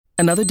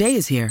Another day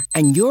is here,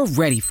 and you're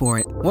ready for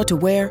it. What to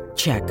wear?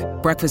 Check.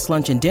 Breakfast,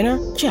 lunch, and dinner?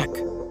 Check.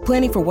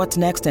 Planning for what's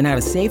next and how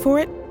to save for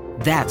it?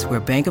 That's where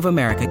Bank of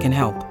America can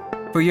help.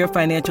 For your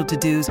financial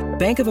to-dos,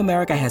 Bank of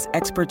America has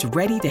experts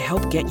ready to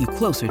help get you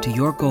closer to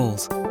your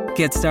goals.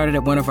 Get started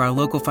at one of our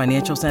local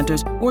financial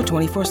centers or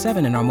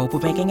 24/7 in our mobile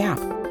banking app.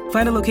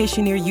 Find a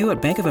location near you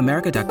at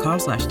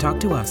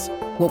bankofamerica.com/talktous.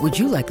 What would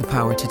you like the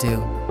power to do?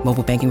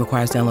 Mobile banking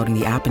requires downloading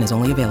the app and is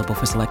only available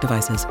for select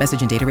devices.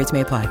 Message and data rates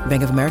may apply.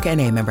 Bank of America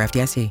N.A., member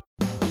FDIC.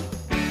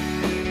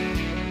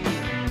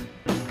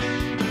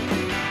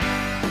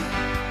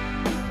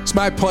 It's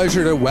my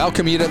pleasure to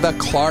welcome you to the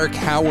Clark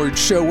Howard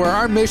Show, where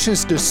our mission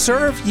is to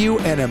serve you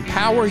and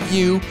empower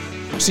you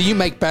so you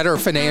make better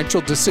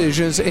financial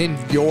decisions in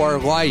your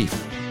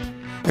life.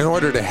 In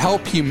order to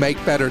help you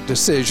make better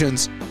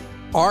decisions,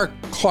 our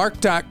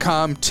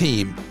Clark.com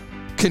team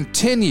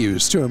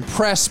continues to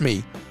impress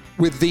me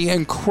with the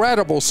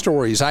incredible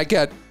stories. I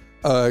get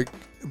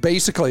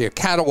basically a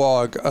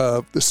catalog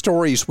of the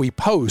stories we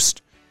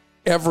post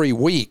every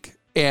week,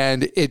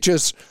 and it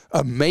just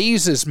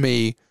amazes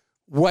me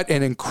what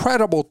an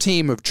incredible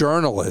team of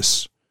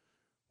journalists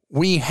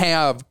we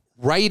have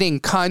writing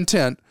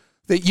content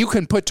that you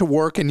can put to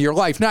work in your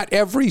life. Not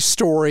every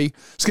story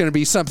is going to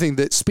be something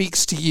that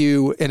speaks to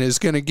you and is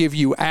going to give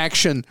you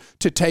action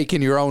to take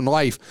in your own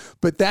life.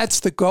 But that's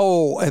the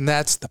goal, and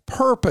that's the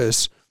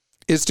purpose,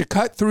 is to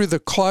cut through the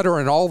clutter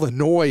and all the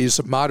noise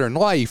of modern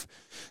life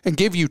and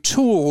give you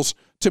tools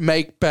to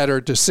make better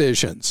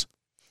decisions.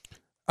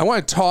 I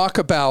want to talk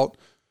about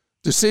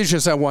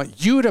decisions I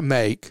want you to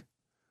make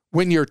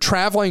when you're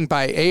traveling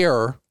by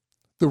air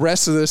the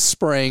rest of this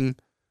spring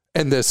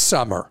and this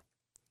summer.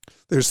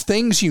 There's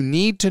things you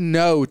need to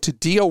know to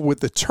deal with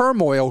the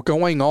turmoil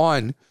going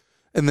on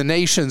in the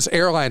nation's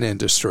airline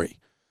industry.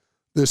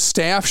 The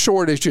staff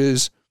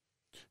shortages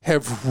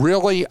have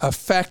really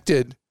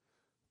affected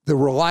the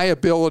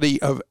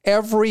reliability of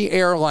every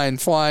airline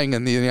flying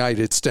in the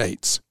United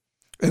States.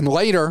 And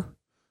later,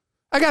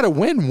 I got a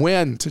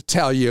win-win to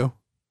tell you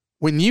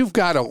when you've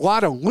got a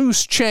lot of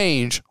loose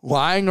change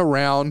lying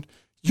around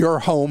your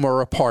home or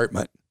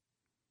apartment.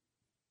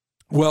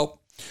 Well,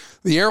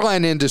 the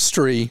airline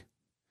industry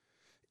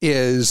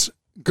is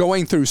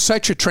going through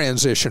such a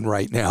transition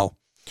right now.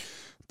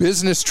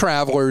 Business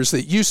travelers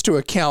that used to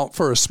account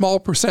for a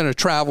small percent of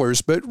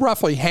travelers, but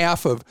roughly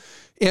half of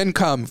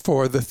income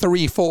for the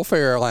three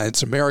full-fare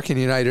airlines, American,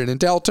 United, and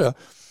Delta,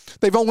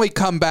 they've only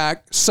come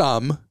back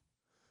some.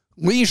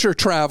 Leisure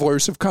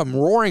travelers have come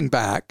roaring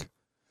back.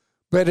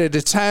 But at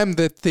a time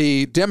that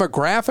the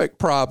demographic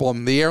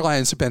problem the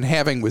airlines have been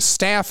having with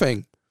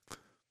staffing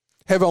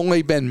have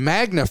only been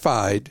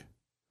magnified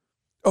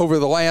over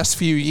the last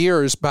few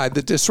years by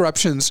the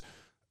disruptions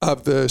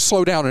of the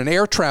slowdown in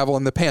air travel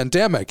and the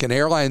pandemic, and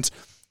airlines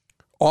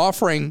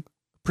offering,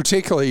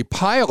 particularly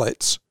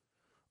pilots,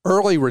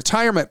 early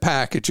retirement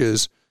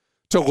packages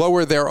to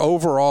lower their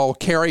overall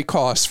carry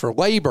costs for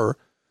labor.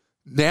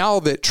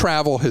 Now that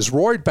travel has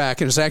roared back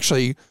and is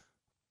actually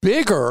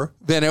bigger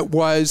than it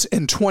was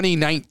in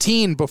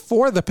 2019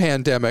 before the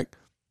pandemic,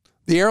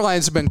 the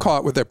airlines have been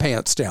caught with their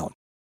pants down.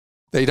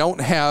 They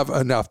don't have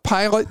enough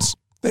pilots.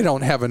 They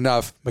don't have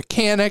enough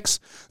mechanics.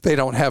 They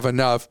don't have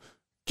enough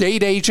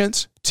gate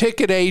agents,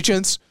 ticket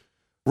agents,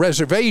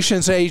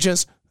 reservations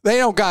agents. They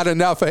don't got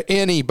enough of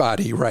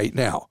anybody right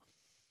now.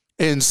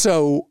 And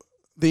so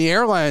the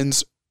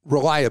airlines'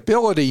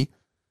 reliability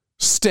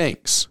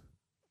stinks.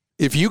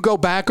 If you go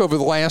back over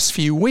the last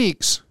few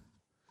weeks,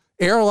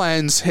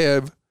 airlines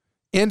have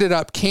ended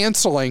up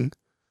canceling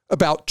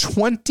about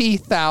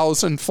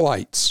 20,000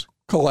 flights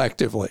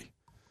collectively.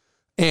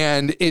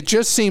 And it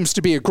just seems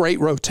to be a great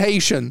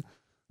rotation.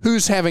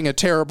 Who's having a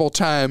terrible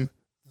time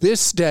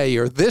this day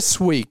or this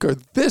week or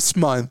this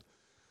month,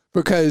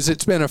 because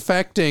it's been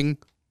affecting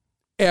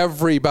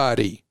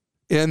everybody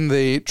in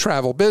the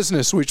travel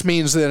business, which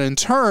means that in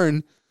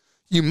turn,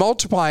 you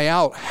multiply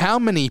out how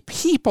many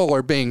people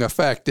are being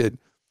affected.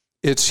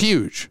 It's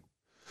huge.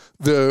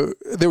 There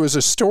was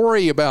a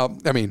story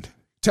about,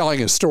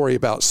 telling a story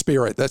about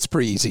Spirit, that's a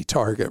pretty easy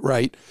target,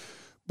 right?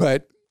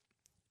 But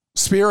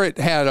Spirit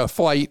had a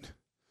flight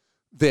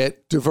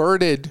that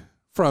diverted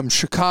from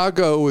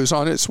Chicago, was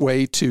on its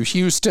way to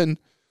Houston. It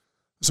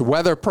was a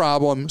weather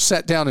problem,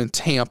 sat down in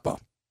Tampa.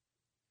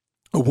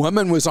 A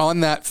woman was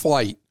on that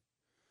flight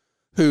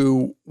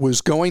who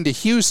was going to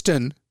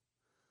Houston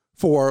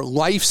for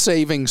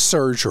life-saving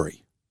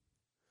surgery.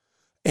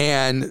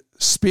 And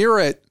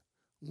Spirit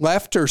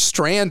left her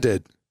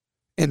stranded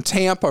in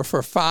Tampa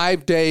for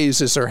 5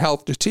 days as her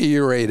health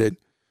deteriorated.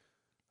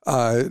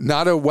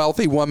 Not a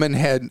wealthy woman,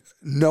 had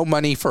no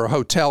money for a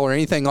hotel or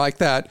anything like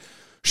that.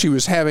 She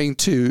was having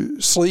to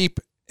sleep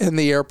in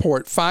the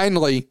airport.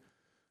 Finally,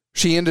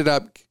 she ended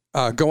up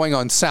going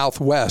on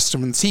Southwest.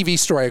 In the TV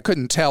story, I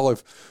couldn't tell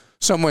if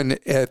someone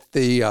at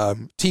the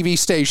TV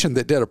station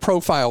that did a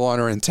profile on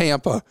her in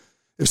Tampa,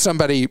 if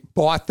somebody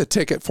bought the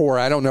ticket for her.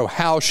 I don't know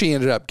how she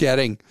ended up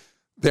getting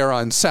there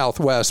on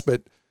Southwest,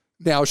 but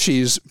now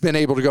she's been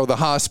able to go to the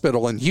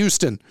hospital in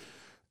Houston.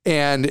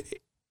 And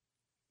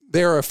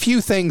there are a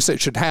few things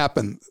that should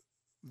happen.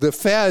 the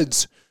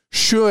feds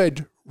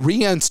should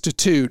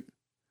reinstitute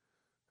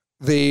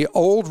the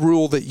old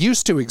rule that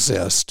used to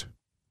exist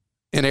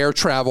in air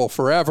travel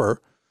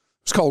forever.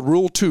 It's called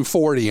Rule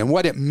 240. And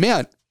what it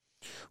meant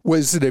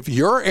was that if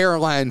your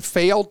airline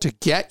failed to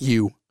get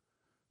you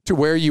to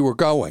where you were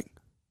going,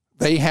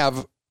 they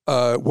have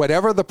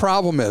whatever the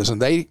problem is,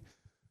 and they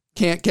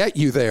can't get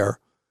you there,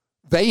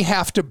 they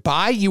have to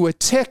buy you a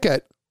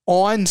ticket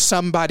on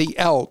somebody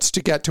else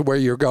to get to where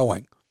you're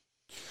going.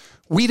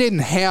 We didn't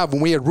have,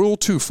 when we had Rule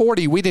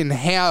 240, we didn't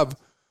have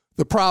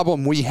the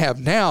problem we have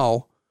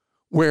now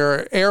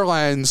where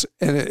airlines,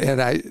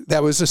 that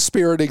was a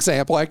Spirit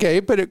example I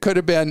gave, but it could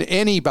have been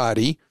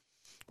anybody,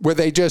 where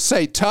they just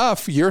say,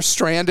 tough, you're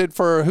stranded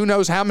for who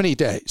knows how many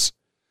days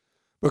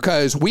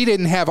because we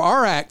didn't have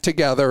our act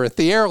together at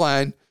the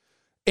airline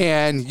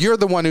and you're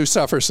the one who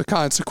suffers the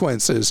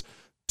consequences.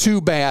 Too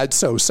bad,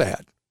 so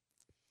sad.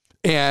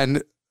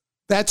 And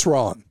that's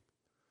wrong.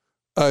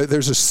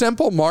 There's a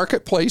simple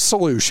marketplace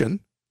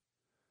solution,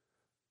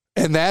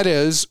 and that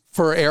is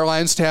for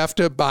airlines to have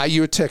to buy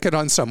you a ticket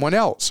on someone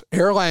else.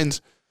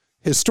 Airlines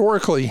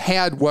historically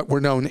had what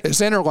were known as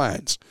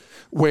interlines,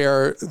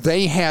 where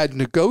they had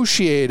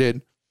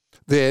negotiated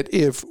that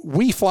if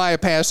we fly a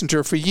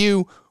passenger for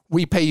you,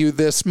 we pay you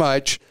this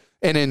much,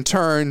 and in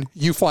turn,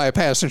 you fly a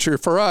passenger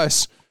for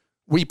us,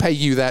 we pay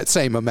you that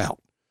same amount.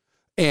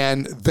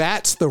 And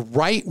that's the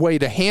right way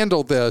to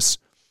handle this,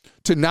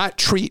 to not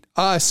treat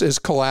us as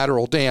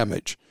collateral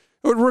damage.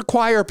 It would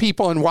require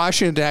people in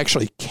Washington to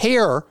actually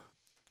care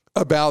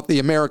about the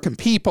American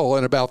people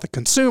and about the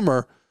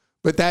consumer,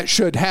 but that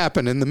should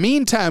happen. In the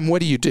meantime,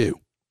 what do?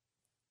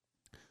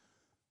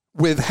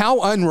 With how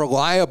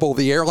unreliable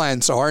the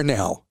airlines are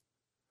now,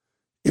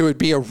 it would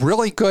be a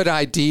really good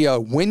idea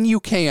when you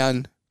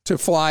can to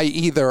fly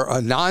either a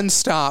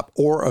nonstop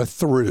or a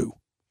through.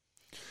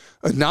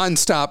 A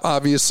nonstop,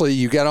 obviously,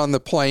 you get on the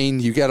plane,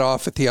 you get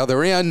off at the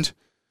other end,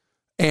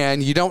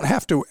 and you don't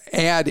have to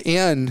add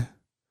in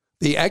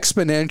the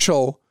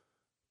exponential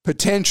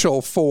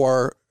potential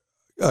for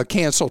a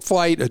canceled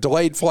flight, a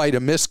delayed flight, a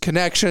missed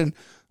connection,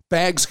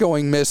 bags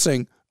going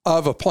missing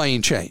of a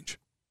plane change.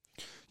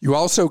 You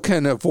also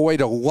can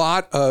avoid a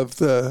lot of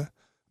the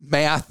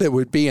math that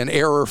would be an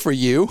error for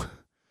you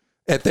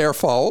at their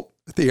fault,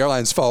 at the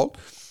airline's fault,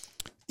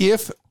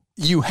 if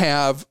you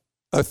have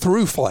a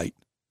through flight.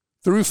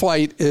 Through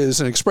flight is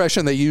an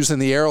expression they use in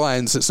the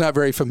airlines that's not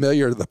very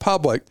familiar to the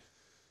public.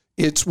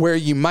 It's where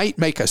you might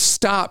make a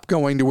stop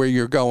going to where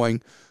you're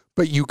going,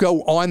 but you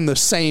go on the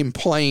same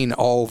plane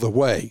all the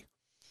way.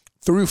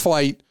 Through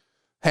flight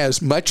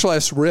has much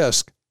less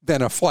risk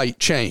than a flight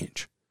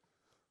change.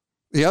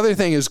 The other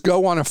thing is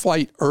go on a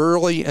flight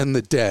early in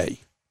the day.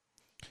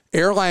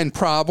 Airline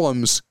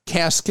problems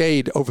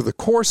cascade over the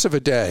course of a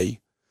day,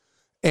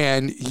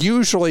 and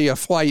usually a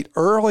flight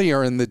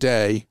earlier in the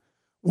day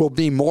will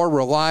be more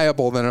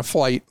reliable than a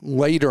flight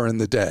later in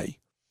the day.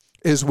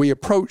 As we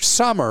approach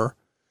summer,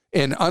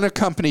 and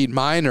unaccompanied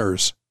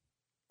minors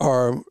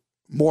are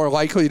more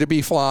likely to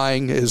be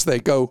flying as they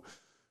go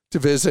to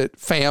visit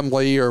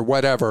family or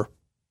whatever.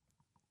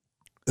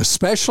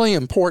 Especially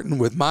important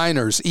with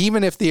minors,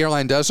 even if the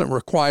airline doesn't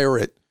require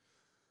it,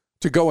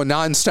 to go a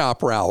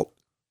nonstop route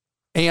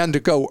and to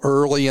go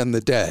early in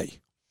the day.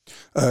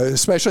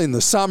 Especially in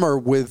the summer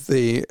with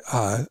the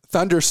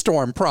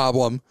thunderstorm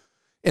problem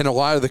in a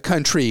lot of the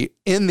country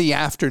in the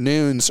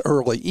afternoons,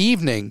 early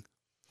evening,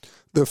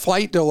 the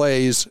flight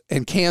delays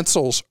and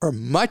cancels are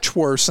much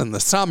worse in the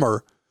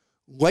summer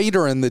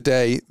later in the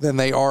day than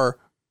they are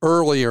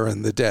earlier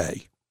in the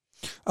day.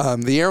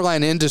 The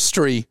airline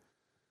industry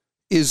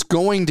is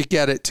going to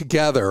get it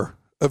together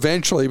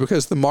eventually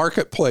because the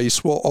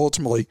marketplace will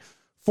ultimately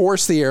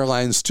force the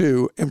airlines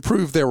to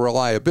improve their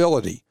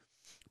reliability.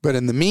 But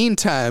in the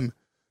meantime,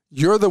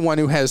 you're the one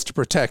who has to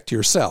protect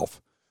yourself.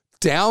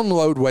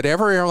 Download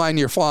whatever airline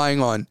you're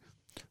flying on,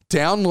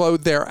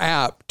 download their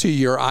app to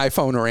your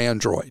iPhone or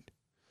Android.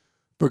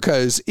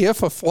 Because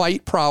if a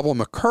flight problem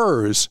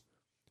occurs,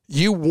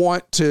 you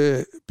want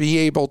to be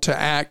able to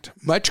act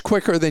much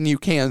quicker than you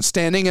can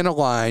standing in a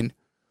line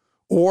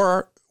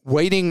or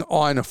waiting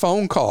on a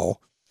phone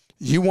call.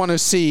 You want to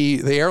see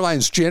the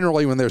airlines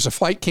generally, when there's a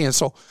flight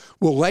cancel,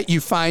 will let you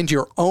find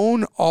your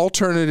own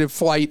alternative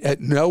flight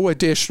at no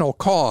additional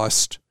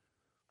cost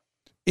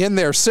in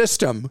their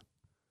system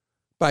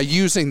by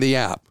using the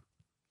app.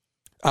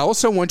 I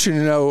also want you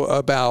to know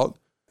about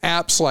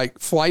apps like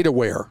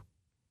FlightAware,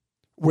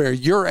 where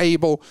you're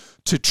able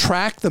to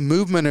track the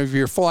movement of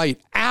your flight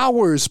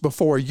hours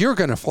before you're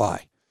going to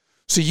fly.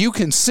 So you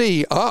can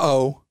see,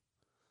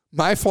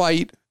 my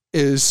flight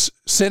is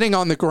sitting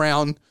on the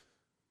ground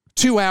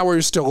 2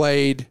 hours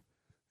delayed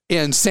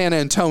in San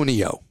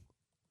Antonio.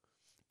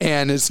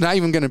 And it's not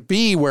even going to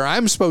be where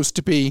I'm supposed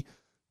to be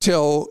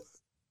till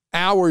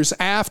hours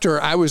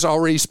after I was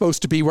already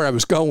supposed to be where I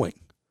was going.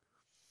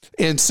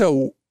 And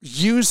so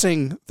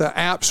using the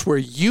apps where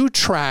you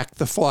track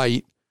the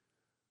flight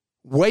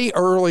way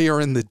earlier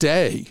in the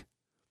day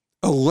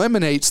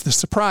eliminates the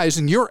surprise,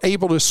 and you're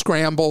able to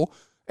scramble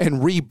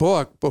and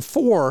rebook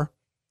before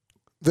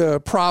the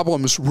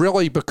problems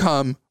really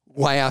become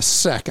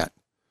last second.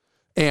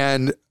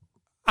 And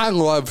I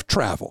love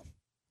travel.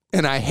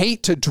 And I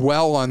hate to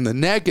dwell on the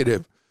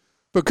negative,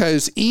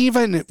 because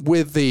even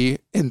with the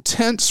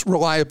intense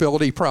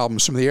reliability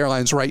problems from the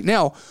airlines right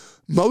now,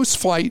 most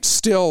flights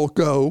still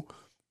go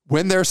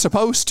when they're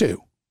supposed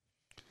to.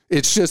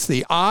 It's just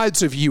the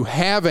odds of you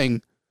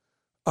having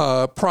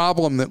a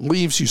problem that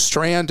leaves you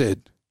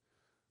stranded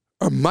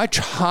are much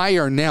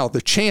higher now,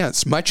 the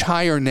chance much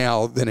higher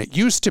now than it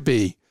used to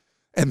be.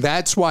 And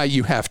that's why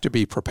you have to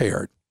be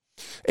prepared.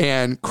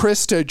 And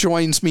Krista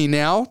joins me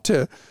now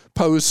to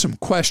pose some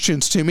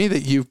questions to me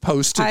that you've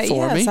posted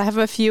for me. Yes, I have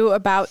a few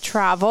about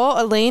travel.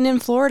 Elaine in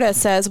Florida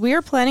says, we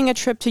are planning a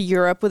trip to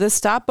Europe with a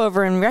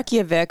stopover in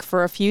Reykjavik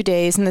for a few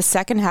days in the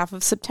second half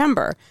of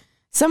September.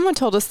 Someone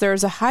told us there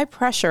is a high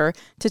pressure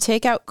to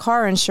take out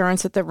car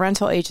insurance at the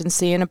rental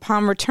agency, and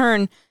upon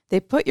return, they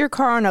put your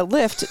car on a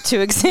lift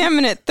to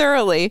examine it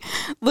thoroughly,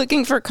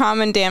 looking for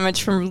common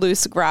damage from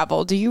loose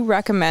gravel. Do you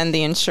recommend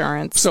the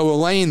insurance? So,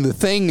 Elaine, the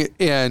thing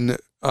in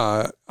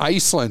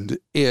Iceland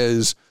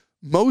is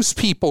most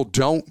people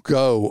don't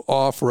go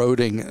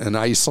off-roading in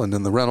Iceland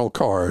in the rental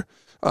car.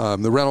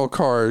 The rental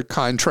car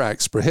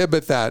contracts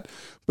prohibit that.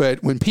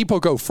 But when people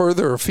go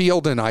further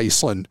afield in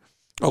Iceland,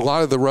 a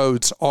lot of the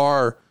roads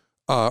are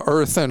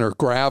earthen or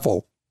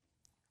gravel.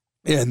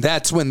 And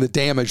that's when the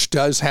damage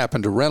does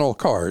happen to rental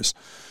cars.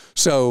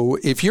 So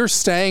if you're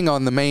staying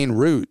on the main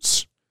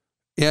routes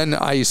in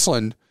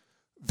Iceland,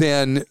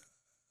 then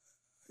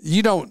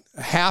you don't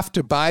have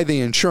to buy the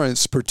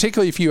insurance,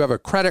 particularly if you have a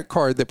credit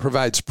card that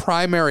provides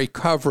primary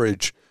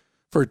coverage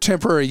for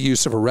temporary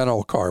use of a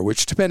rental car,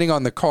 which, depending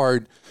on the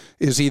card,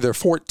 is either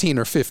 14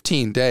 or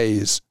 15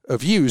 days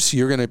of use.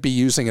 You're going to be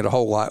using it a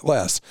whole lot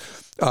less.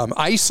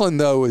 Iceland,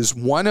 though, is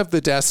one of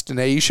the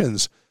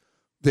destinations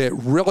that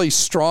really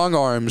strong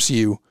arms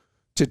you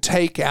to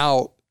take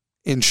out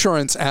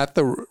insurance at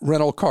the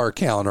rental car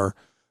counter.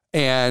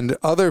 And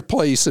other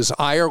places,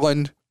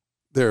 Ireland,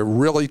 they're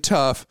really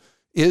tough.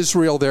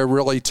 Israel, they're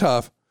really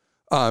tough.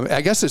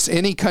 I guess it's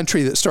any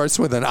country that starts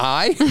with an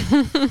I.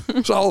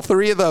 So all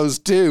three of those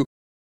do.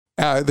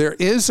 There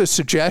is a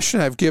suggestion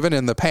I've given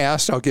in the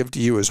past, I'll give to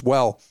you as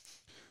well.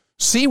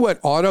 See what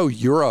Auto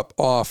Europe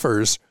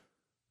offers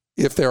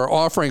if they're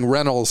offering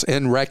rentals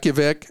in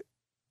Reykjavik,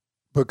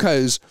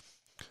 because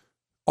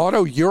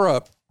Auto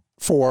Europe,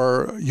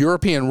 for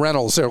European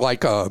rentals, they're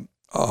like a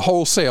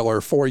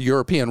wholesaler for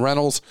European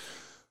rentals.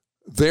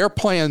 Their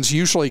plans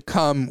usually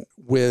come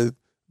with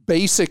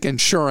basic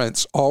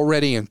insurance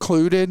already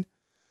included,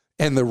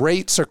 and the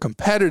rates are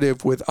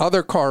competitive with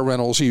other car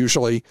rentals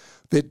usually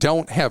that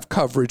don't have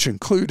coverage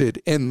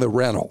included in the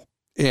rental.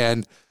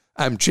 And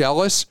I'm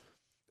jealous.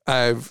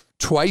 I've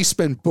twice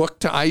been booked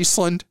to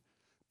Iceland.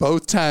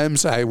 Both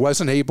times I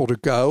wasn't able to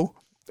go.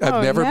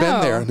 I've never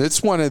been there, and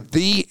it's one of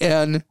the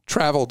end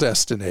travel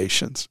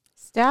destinations.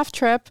 Staff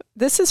trip.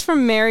 This is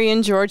from Mary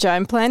in Georgia.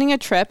 I'm planning a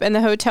trip, and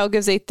the hotel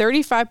gives a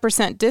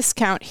 35%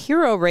 discount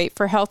hero rate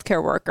for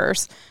healthcare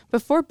workers.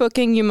 Before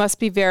booking, you must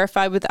be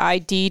verified with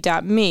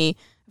ID.me.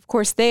 Of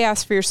course, they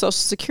ask for your social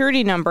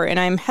security number, and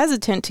I'm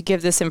hesitant to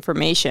give this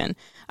information.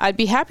 I'd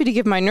be happy to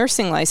give my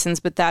nursing license,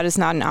 but that is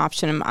not an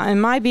option.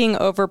 Am I being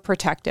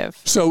overprotective?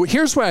 So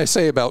here's what I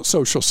say about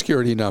social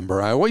security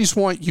number. I always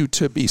want you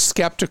to be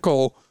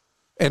skeptical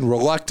and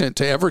reluctant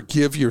to ever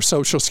give your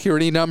social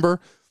security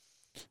number.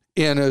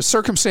 In a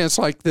circumstance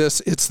like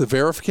this, it's the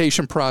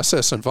verification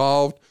process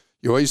involved.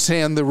 You always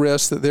stand the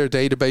risk that their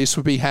database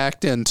would be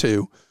hacked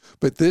into.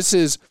 But this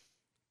is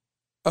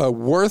a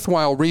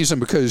worthwhile reason,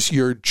 because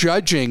you're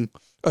judging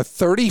a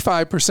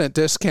 35%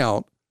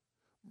 discount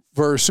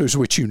versus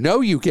what you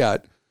know you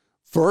get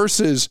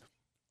versus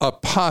a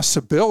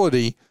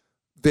possibility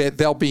that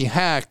they'll be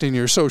hacked and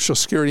your social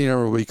security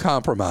number will be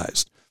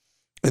compromised.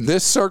 In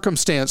this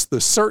circumstance,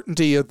 the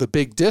certainty of the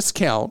big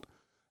discount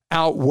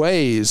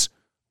outweighs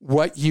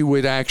what you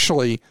would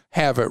actually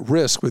have at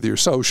risk with your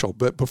social.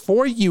 But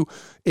before you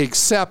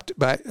accept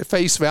by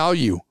face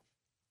value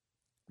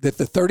that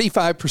the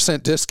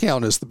 35%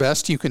 discount is the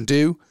best you can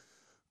do,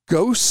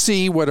 go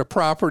see what a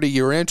property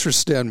you're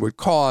interested in would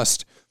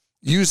cost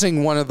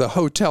using one of the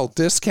hotel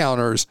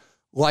discounters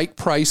like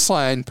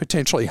Priceline,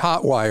 potentially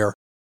Hotwire.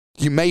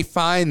 You may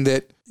find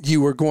that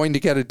you are going to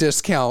get a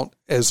discount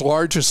as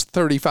large as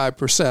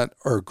 35%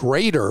 or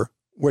greater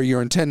where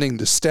you're intending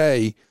to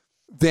stay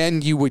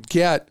than you would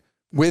get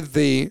with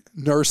the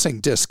nursing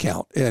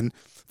discount. And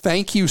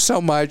thank you so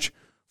much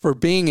for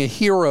being a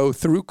hero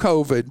through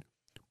COVID,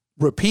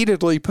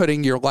 repeatedly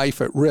putting your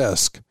life at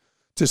risk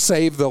to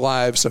save the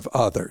lives of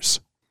others.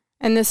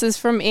 And this is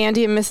from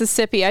Andy in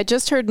Mississippi. I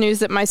just heard news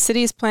that my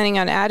city is planning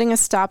on adding a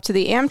stop to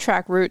the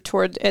Amtrak route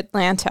toward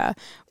Atlanta.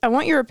 I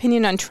want your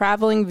opinion on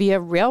traveling via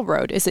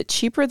railroad. Is it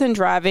cheaper than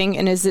driving,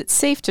 and is it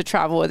safe to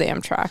travel with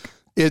Amtrak?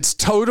 It's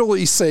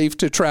totally safe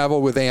to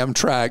travel with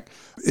Amtrak.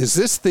 Is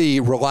this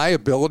the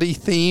reliability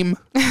theme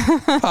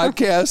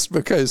podcast?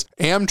 Because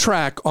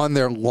Amtrak, on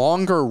their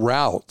longer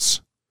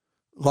routes,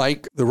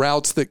 like the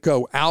routes that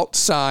go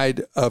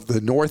outside of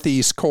the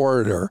Northeast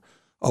corridor,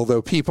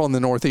 although people in the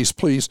Northeast,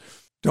 please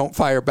don't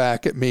fire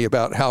back at me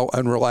about how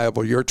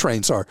unreliable your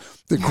trains are.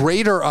 The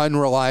greater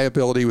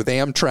unreliability with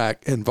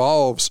Amtrak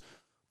involves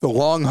the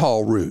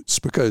long-haul routes,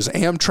 because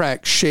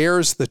Amtrak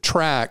shares the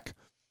track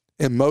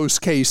in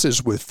most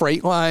cases with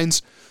freight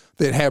lines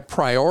that have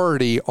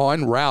priority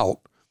on route.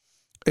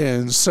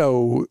 And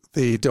so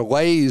the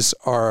delays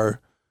are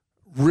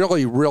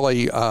really,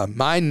 really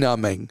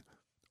mind-numbing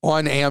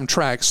on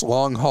Amtrak's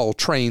long-haul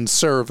train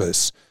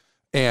service,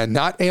 and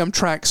not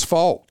Amtrak's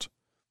fault.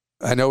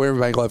 I know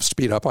everybody loves to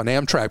beat up on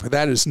Amtrak, but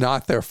that is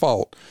not their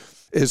fault.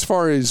 As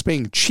far as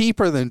being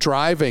cheaper than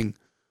driving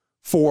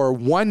for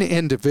one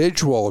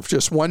individual, if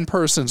just one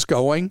person's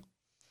going,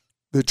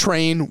 the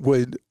train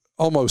would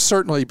almost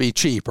certainly be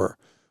cheaper.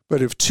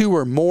 But if two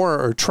or more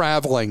are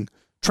traveling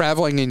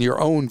in your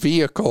own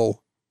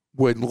vehicle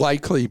would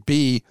likely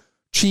be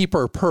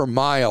cheaper per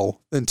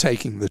mile than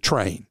taking the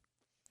train.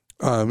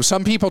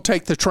 Some people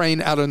take the train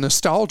out of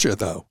nostalgia,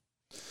 though.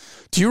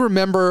 Do you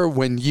remember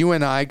when you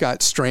and I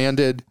got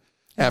stranded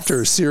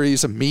after a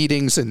series of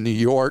meetings in New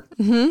York?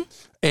 Mm-hmm.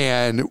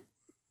 And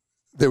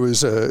there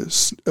was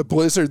a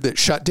blizzard that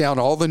shut down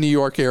all the New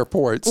York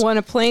airports. When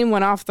a plane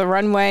went off the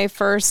runway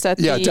first at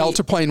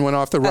Delta plane went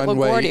off the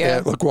runway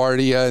at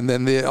LaGuardia, and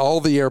then all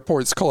the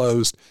airports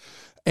closed.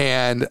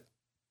 And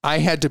I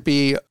had to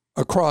be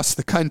across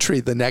the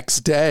country the next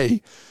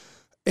day,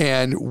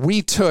 and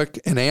we took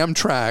an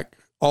Amtrak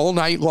all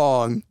night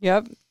long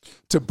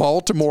to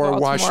Baltimore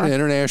Washington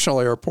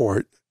International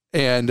Airport.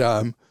 And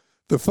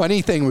the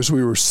funny thing was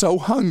we were so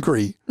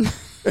hungry,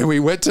 and we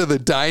went to the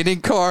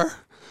dining car.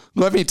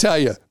 Let me tell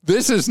you,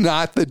 this is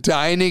not the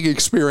dining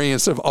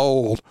experience of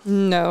old on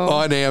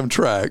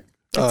Amtrak.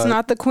 It's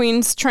not the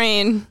Queen's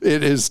train.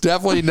 It is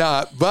definitely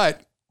not,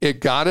 but it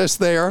got us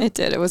there. It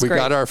did. It was great. We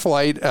got our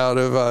flight out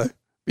of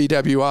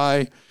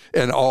BWI,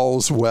 and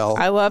all's well.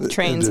 I love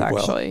trains,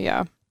 actually,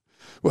 yeah.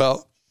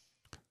 Well,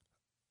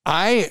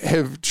 I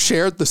have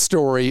shared the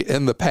story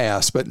in the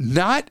past, but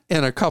not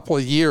in a couple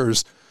of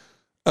years,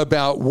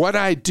 about what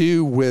I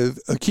do with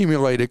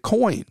accumulated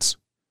coins.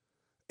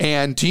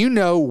 And do you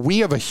know, we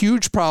have a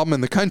huge problem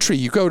in the country.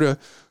 You go to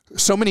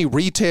so many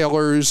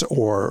retailers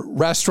or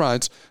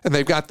restaurants, and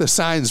they've got the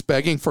signs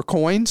begging for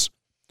coins.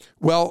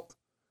 Well,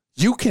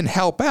 you can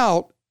help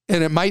out,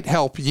 and it might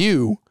help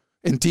you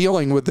in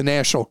dealing with the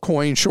national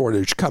coin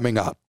shortage coming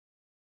up.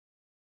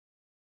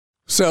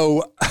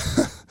 So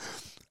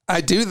I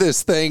do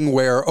this thing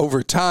where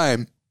over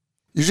time,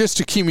 you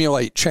just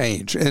accumulate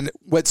change. And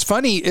what's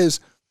funny is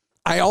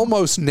I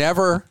almost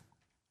never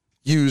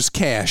use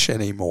cash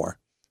anymore.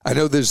 I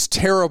know this is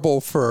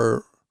terrible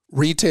for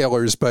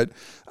retailers, but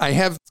I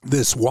have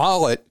this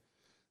wallet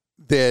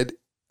that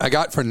I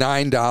got for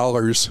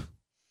 $9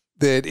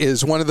 that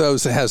is one of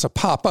those that has a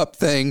pop-up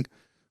thing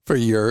for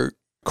your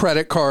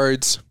credit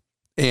cards,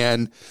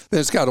 and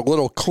then it's got a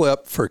little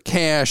clip for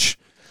cash,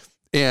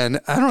 and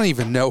I don't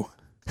even know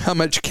how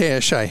much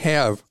cash I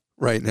have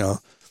right now.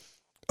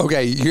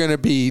 Okay, you're going to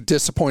be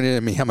disappointed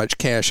in me how much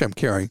cash I'm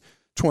carrying.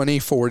 20,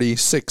 40,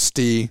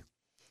 60,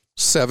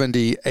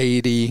 70,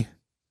 80,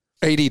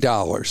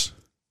 $80.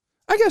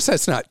 I guess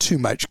that's not too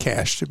much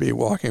cash to be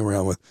walking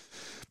around with.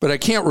 But I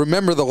can't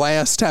remember the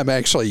last time I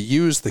actually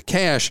used the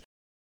cash.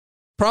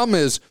 Problem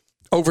is,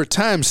 over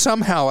time,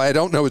 somehow, I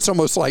don't know, it's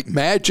almost like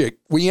magic.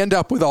 We end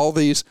up with all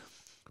these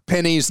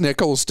pennies,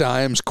 nickels,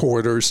 dimes,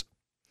 quarters,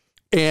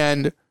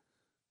 and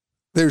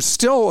there's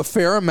still a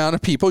fair amount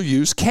of people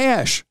use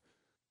cash.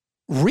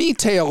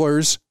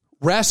 Retailers,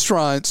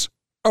 restaurants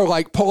are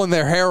like pulling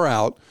their hair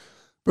out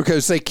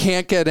because they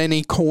can't get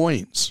any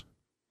coins.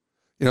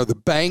 You know, the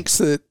banks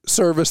that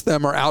service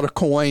them are out of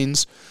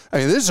coins. I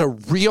mean, this is a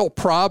real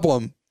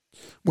problem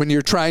when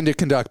you're trying to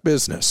conduct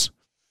business.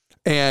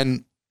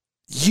 And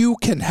you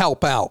can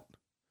help out.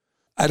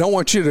 I don't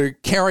want you to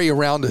carry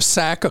around a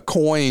sack of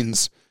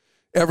coins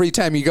every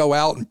time you go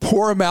out and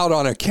pour them out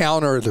on a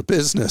counter at a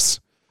business.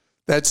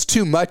 That's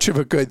too much of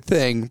a good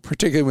thing,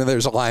 particularly when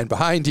there's a line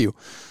behind you.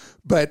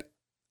 But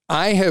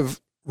I have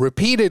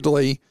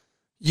repeatedly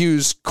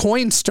used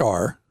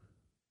Coinstar,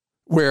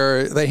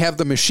 where they have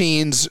the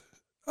machines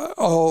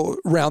all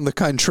around the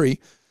country,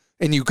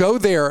 and you go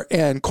there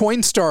and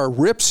Coinstar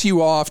rips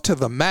you off to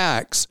the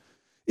max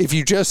if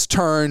you just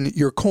turn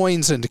your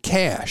coins into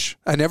cash.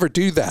 I never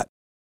do that.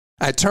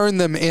 I turn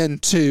them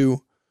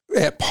into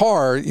at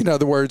par. In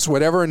other words,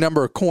 whatever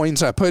number of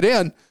coins I put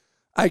in,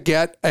 I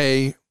get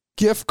a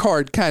gift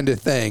card kind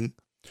of thing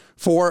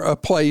for a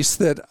place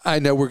that I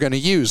know we're going to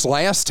use.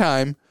 Last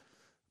time,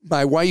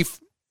 my wife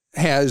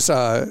has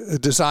a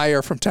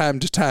desire from time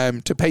to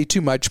time to pay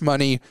too much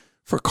money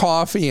for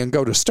coffee and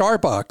go to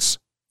Starbucks.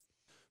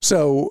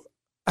 So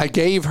I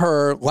gave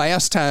her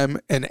last time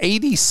an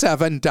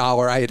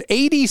 $87. I had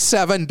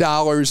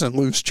 $87 in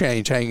loose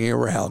change hanging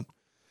around.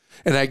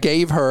 And I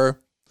gave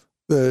her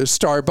the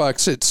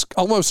Starbucks. It's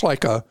almost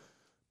like a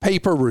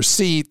paper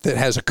receipt that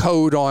has a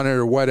code on it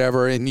or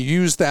whatever. And you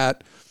use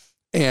that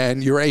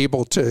and you're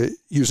able to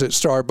use it at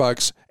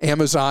Starbucks.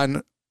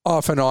 Amazon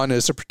off and on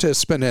as a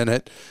participant in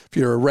it. If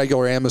you're a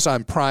regular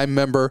Amazon Prime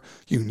member,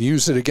 you can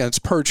use it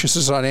against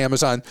purchases on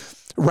Amazon.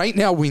 Right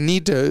now, we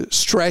need to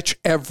stretch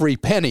every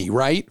penny,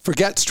 right?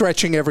 Forget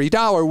stretching every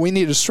dollar. We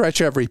need to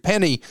stretch every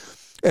penny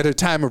at a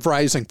time of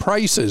rising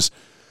prices.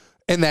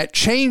 And that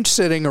change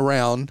sitting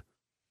around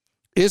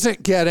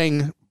isn't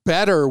getting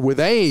better with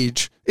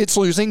age. It's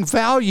losing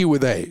value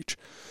with age.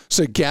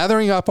 So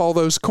gathering up all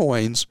those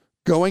coins,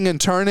 going and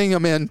turning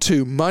them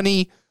into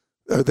money,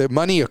 the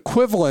money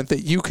equivalent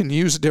that you can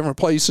use at different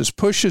places,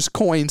 pushes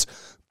coins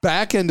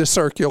back into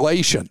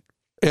circulation.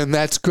 And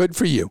that's good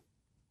for you.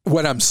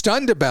 What I'm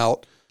stunned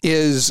about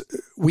is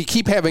we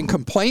keep having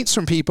complaints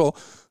from people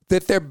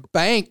that their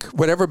bank,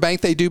 whatever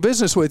bank they do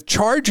business with,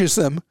 charges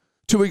them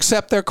to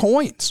accept their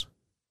coins.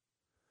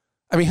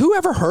 I mean, who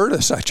ever heard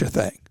of such a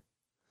thing?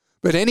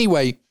 But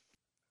anyway,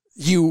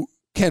 you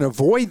can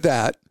avoid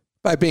that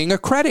by being a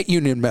credit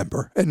union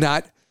member and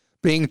not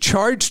being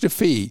charged a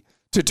fee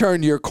to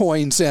turn your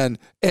coins in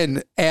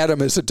and add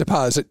them as a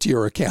deposit to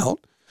your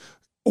account.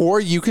 Or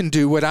you can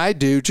do what I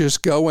do,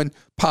 just go and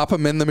pop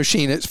them in the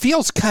machine. It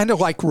feels kind of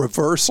like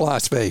reverse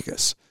Las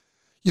Vegas.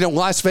 You know,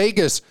 Las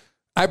Vegas,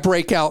 I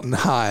break out in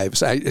hives.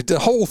 The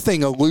whole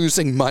thing of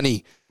losing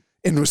money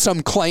in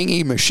some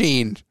clangy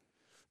machine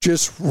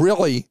just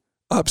really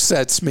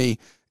upsets me.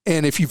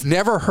 And if you've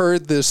never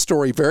heard this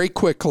story, very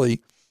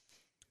quickly,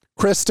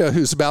 Krista,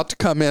 who's about to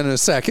come in a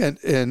second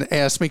and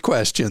ask me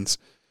questions,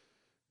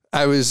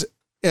 I was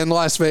in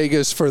Las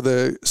Vegas for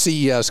the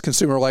CES,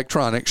 Consumer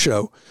Electronics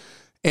Show,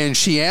 and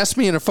she asked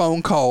me in a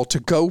phone call to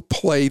go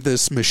play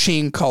this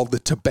machine called the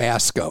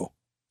Tabasco.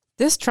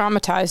 This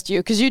traumatized you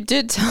because you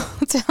did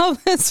tell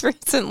this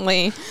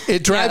recently.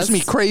 It drives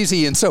me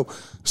crazy. And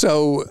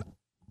so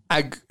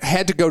I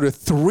had to go to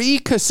 3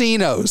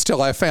 casinos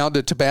till I found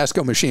a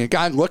Tabasco machine. A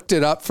guy looked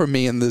it up for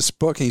me in this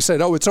book, and he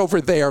said, "Oh, it's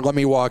over there. Let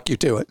me walk you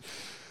to it."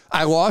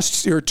 I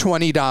lost your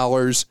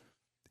 $20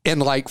 in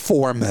like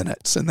 4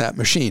 minutes in that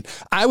machine.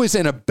 I was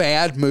in a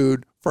bad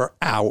mood for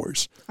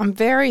hours. I'm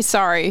very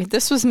sorry.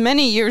 This was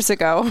many years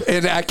ago.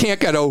 And I can't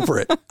get over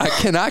it. I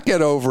cannot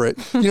get over it.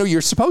 You know,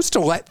 you're supposed to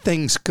let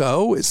things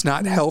go. It's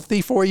not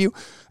healthy for you.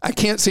 I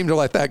can't seem to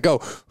let that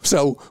go.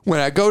 So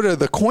when I go to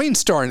the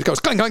Coinstar and it goes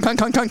clang, clang, clang,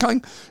 clang, clang,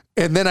 clang,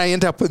 and then I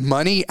end up with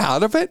money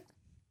out of it,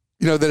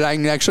 you know, that I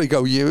can actually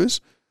go use.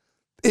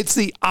 It's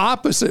the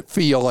opposite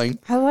feeling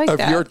of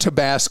your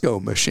Tabasco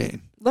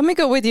machine. Let me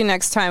go with you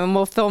next time and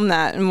we'll film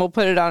that and we'll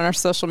put it on our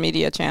social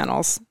media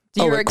channels.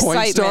 Your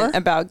excitement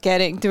about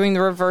doing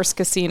the reverse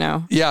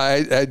casino.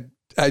 Yeah,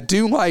 I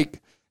do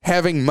like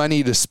having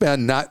money to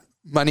spend, not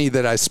money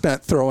that I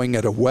spent throwing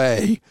it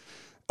away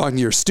on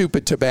your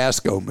stupid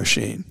Tabasco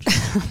machine.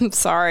 I'm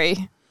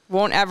sorry.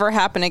 Won't ever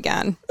happen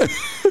again.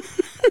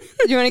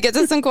 You want to get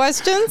to some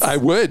questions? I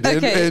would.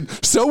 Okay. And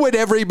so would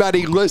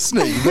everybody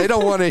listening. They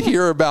don't want to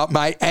hear about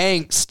my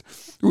angst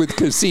with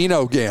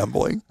casino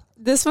gambling.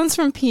 This one's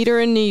from Peter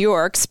in New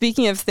York.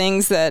 Speaking of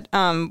things that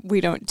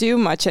we don't do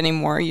much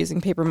anymore, using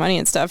paper money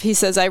and stuff, he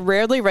says, I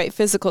rarely write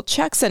physical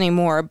checks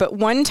anymore, but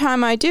one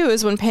time I do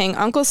is when paying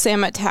Uncle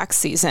Sam at tax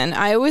season.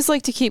 I always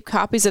like to keep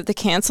copies of the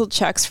canceled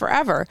checks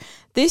forever.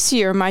 This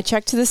year, my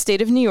check to the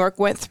state of New York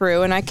went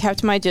through and I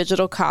kept my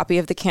digital copy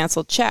of the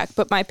canceled check,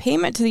 but my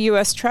payment to the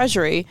U.S.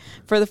 Treasury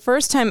for the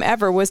first time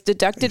ever was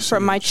deducted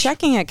from my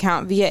checking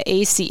account via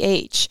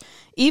ACH.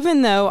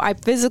 Even though I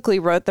physically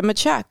wrote them a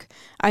check.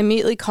 I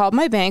immediately called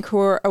my bank, who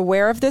were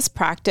aware of this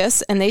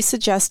practice, and they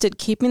suggested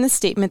keeping the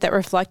statement that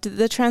reflected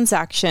the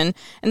transaction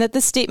and that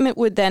the statement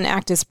would then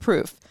act as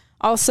proof.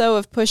 Also,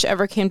 if push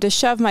ever came to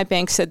shove, my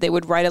bank said they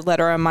would write a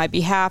letter on my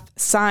behalf,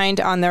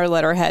 signed on their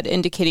letterhead,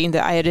 indicating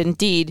that I had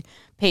indeed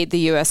paid the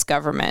U.S.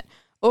 government.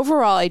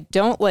 Overall, I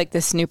don't like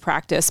this new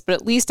practice, but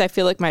at least I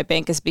feel like my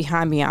bank is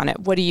behind me on it.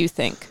 What do you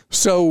think?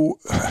 So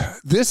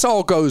this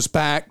all goes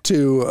back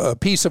to a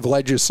piece of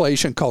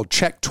legislation called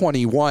Check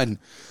 21,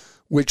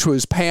 which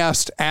was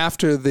passed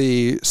after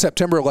the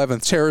September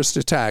 11th terrorist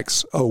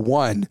attacks,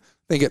 01. I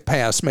think it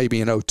passed maybe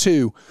in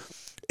 02.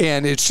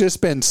 And it's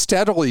just been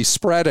steadily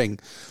spreading.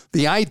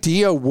 The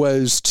idea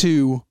was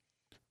to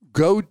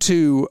go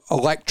to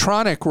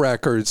electronic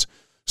records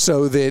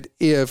so that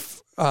if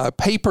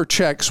paper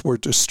checks were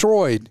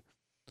destroyed,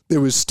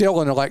 there was still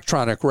an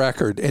electronic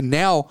record. And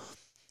now,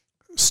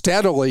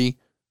 steadily,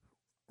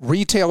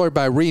 retailer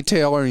by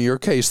retailer, in your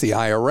case, the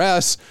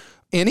IRS,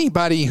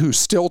 anybody who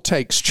still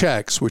takes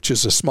checks, which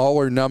is a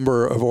smaller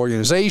number of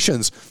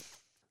organizations,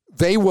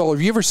 they will.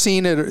 Have you ever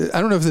seen it? I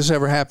don't know if this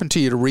ever happened to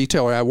you at a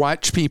retailer. I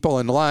watch people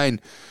in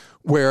line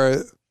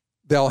where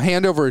they'll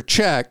hand over a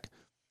check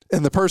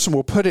and the person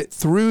will put it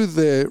through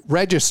the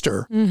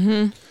register.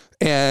 Mm-hmm.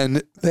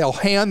 And they'll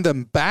hand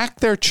them back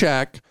their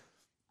check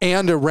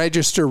and a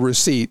register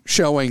receipt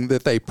showing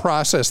that they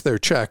processed their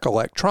check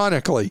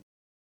electronically.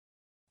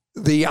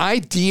 The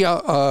idea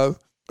of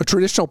a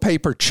traditional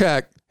paper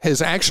check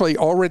has actually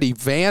already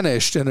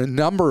vanished in a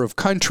number of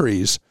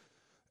countries,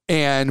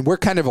 and we're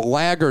kind of a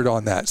laggard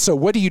on that. So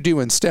what do you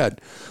do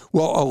instead?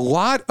 Well, a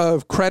lot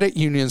of credit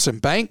unions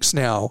and banks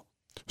now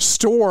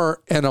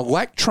store an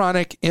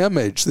electronic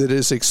image that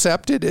is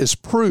accepted as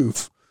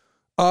proof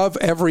of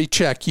every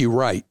check you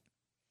write.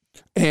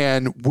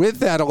 And with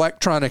that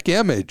electronic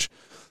image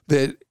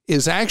that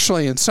is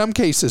actually in some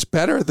cases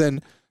better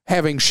than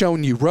having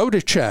shown you wrote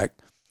a check,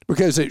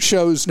 because it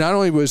shows not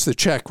only was the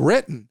check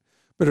written,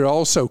 but it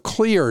also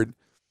cleared,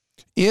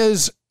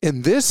 is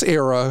in this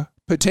era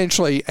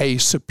potentially a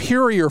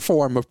superior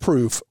form of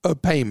proof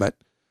of payment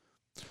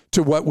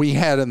to what we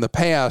had in the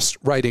past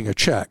writing a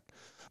check.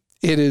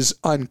 It is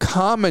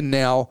uncommon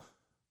now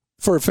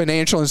for a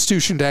financial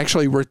institution to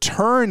actually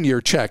return your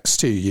checks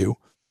to you.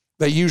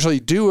 They usually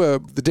do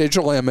the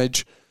digital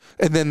image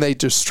and then they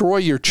destroy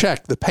your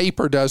check. The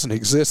paper doesn't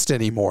exist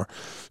anymore.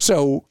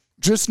 So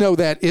just know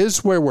that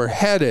is where we're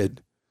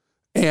headed.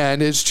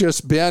 And it's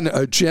just been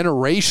a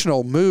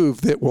generational move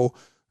that will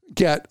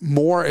get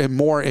more and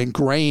more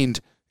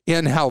ingrained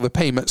in how the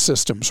payment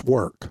systems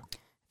work.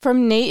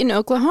 From Nate in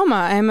Oklahoma,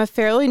 I am a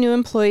fairly new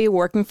employee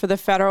working for the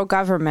federal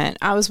government.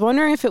 I was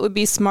wondering if it would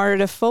be smarter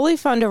to fully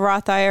fund a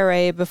Roth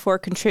IRA before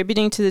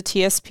contributing to the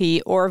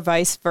TSP or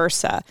vice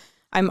versa.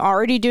 I'm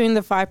already doing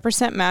the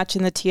 5% match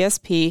in the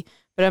TSP,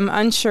 but I'm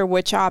unsure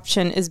which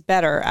option is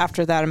better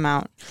after that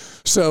amount.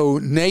 So,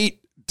 Nate,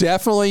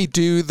 definitely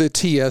do the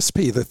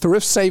TSP. The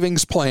Thrift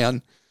Savings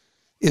Plan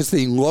is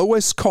the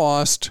lowest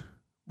cost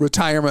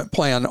retirement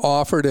plan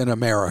offered in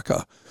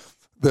America.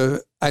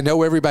 I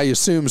know everybody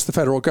assumes the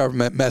federal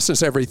government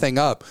messes everything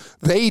up.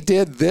 They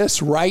did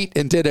this right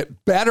and did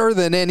it better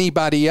than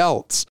anybody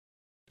else.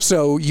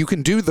 So you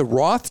can do the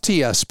Roth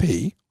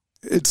TSP.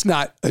 It's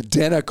not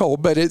identical,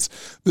 but it's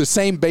the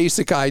same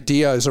basic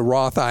idea as a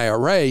Roth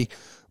IRA,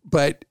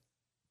 but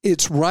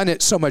it's run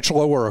at so much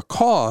lower a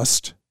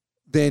cost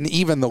than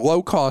even the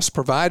low-cost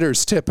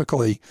providers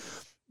typically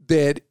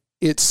that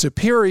it's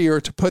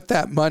superior to put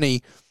that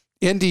money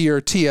into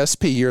your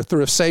TSP, your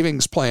Thrift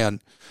Savings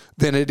Plan,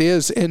 than it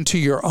is into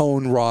your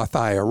own Roth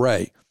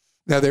IRA.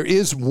 Now, there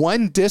is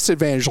one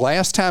disadvantage.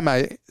 Last time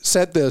I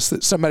said this,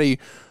 that somebody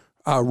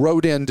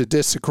wrote in to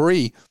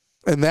disagree,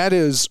 and that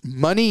is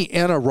money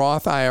in a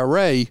Roth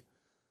IRA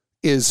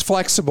is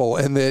flexible,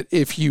 and that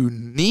if you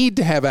need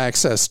to have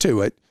access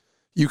to it,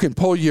 you can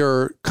pull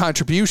your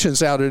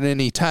contributions out at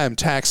any time,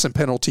 tax and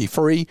penalty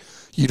free.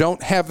 You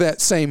don't have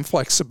that same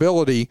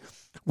flexibility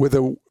with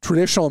a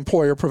traditional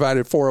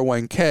employer-provided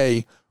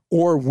 401k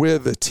or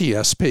with a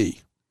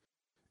TSP.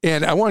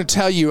 And I want to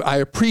tell you, I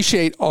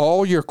appreciate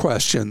all your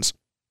questions.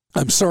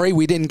 I'm sorry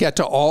we didn't get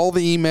to all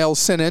the emails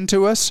sent in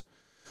to us,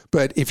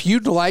 but if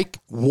you'd like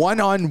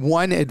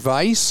one-on-one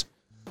advice,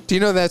 do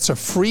you know that's a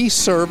free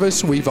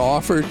service we've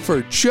offered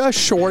for just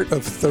short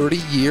of 30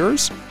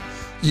 years?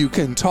 You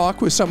can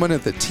talk with someone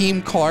at the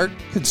Team Clark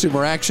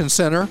Consumer Action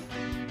Center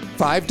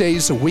 5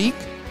 days a week,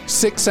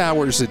 6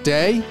 hours a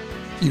day.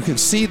 You can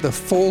see the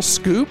full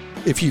scoop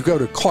if you go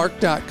to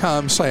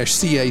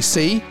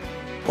clark.com/CAC,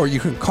 or you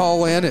can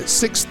call in at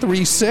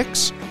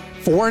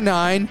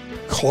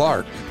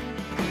 636-49-CLARK.